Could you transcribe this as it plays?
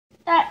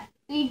that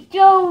we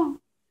do,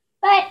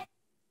 but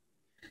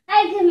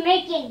I can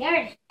make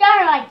another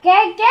star like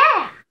that.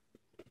 Yeah.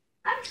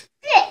 What's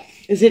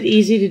this? Is it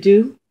easy to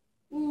do?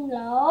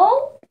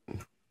 No.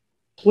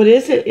 What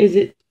is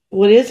it?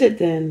 What is it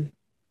then?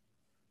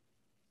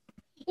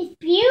 It's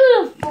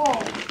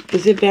beautiful.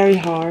 Is it very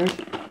hard?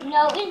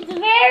 No, it's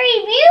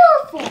very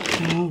beautiful.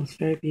 Oh, it's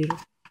very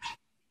beautiful.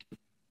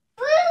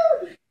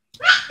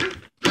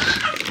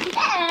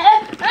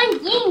 I'm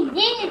getting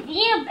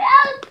dizzy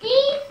about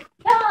these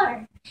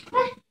stars.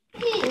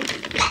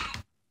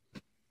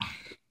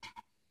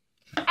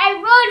 I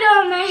wrote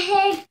on my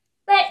head,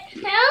 but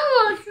I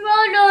almost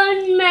wrote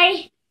on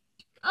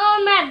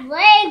my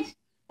legs.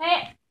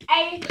 But I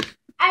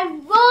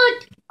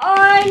wrote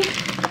on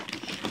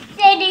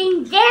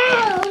sitting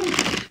down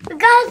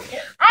because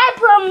I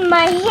put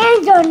my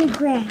hands on the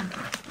ground.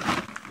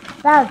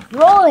 That's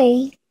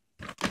rolling.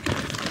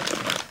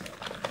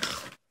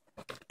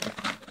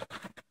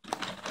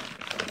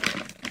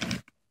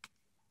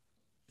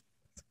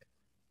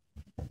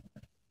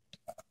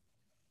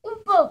 You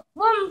put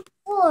one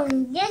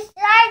form just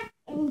like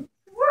and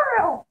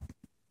twirl.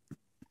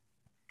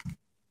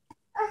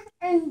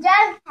 And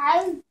that's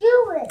how you do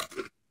it.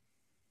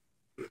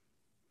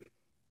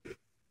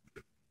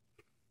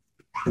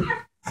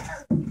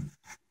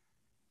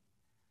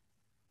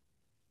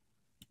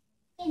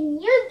 Can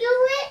you do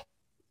it?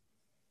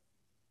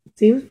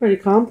 Seems pretty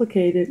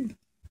complicated.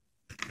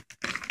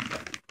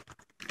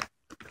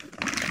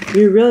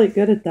 You're really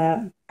good at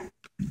that.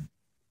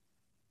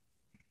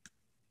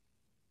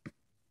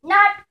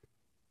 Not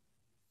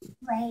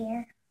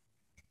rare.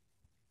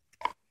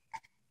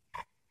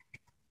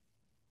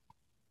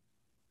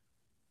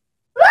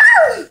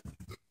 Woo!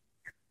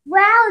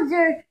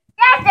 Wowzer,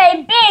 that's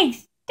a big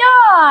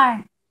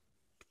star.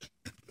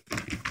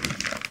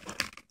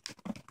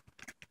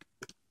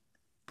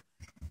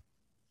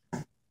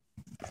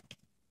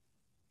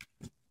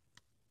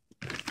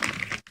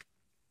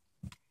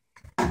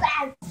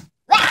 Wow.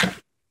 Wow.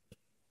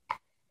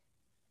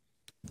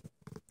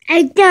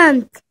 I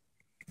dumped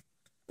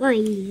on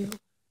you.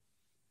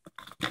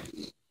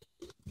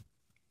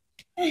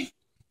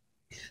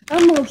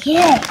 I'm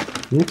okay.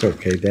 It's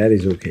okay.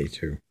 Daddy's okay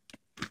too.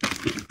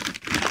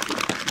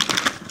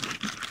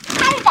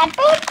 I'm the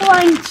big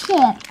one,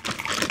 Chip.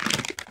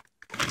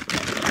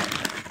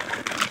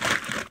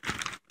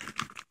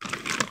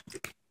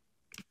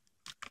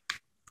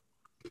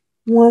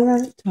 One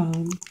at a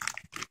time.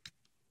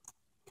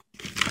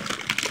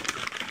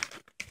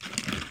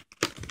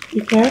 Be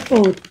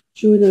careful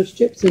chewing those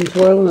chips and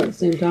twirling at the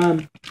same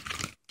time.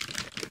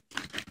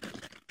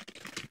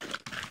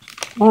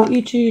 Why don't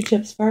you chew your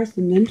chips first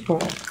and then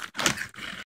twirl?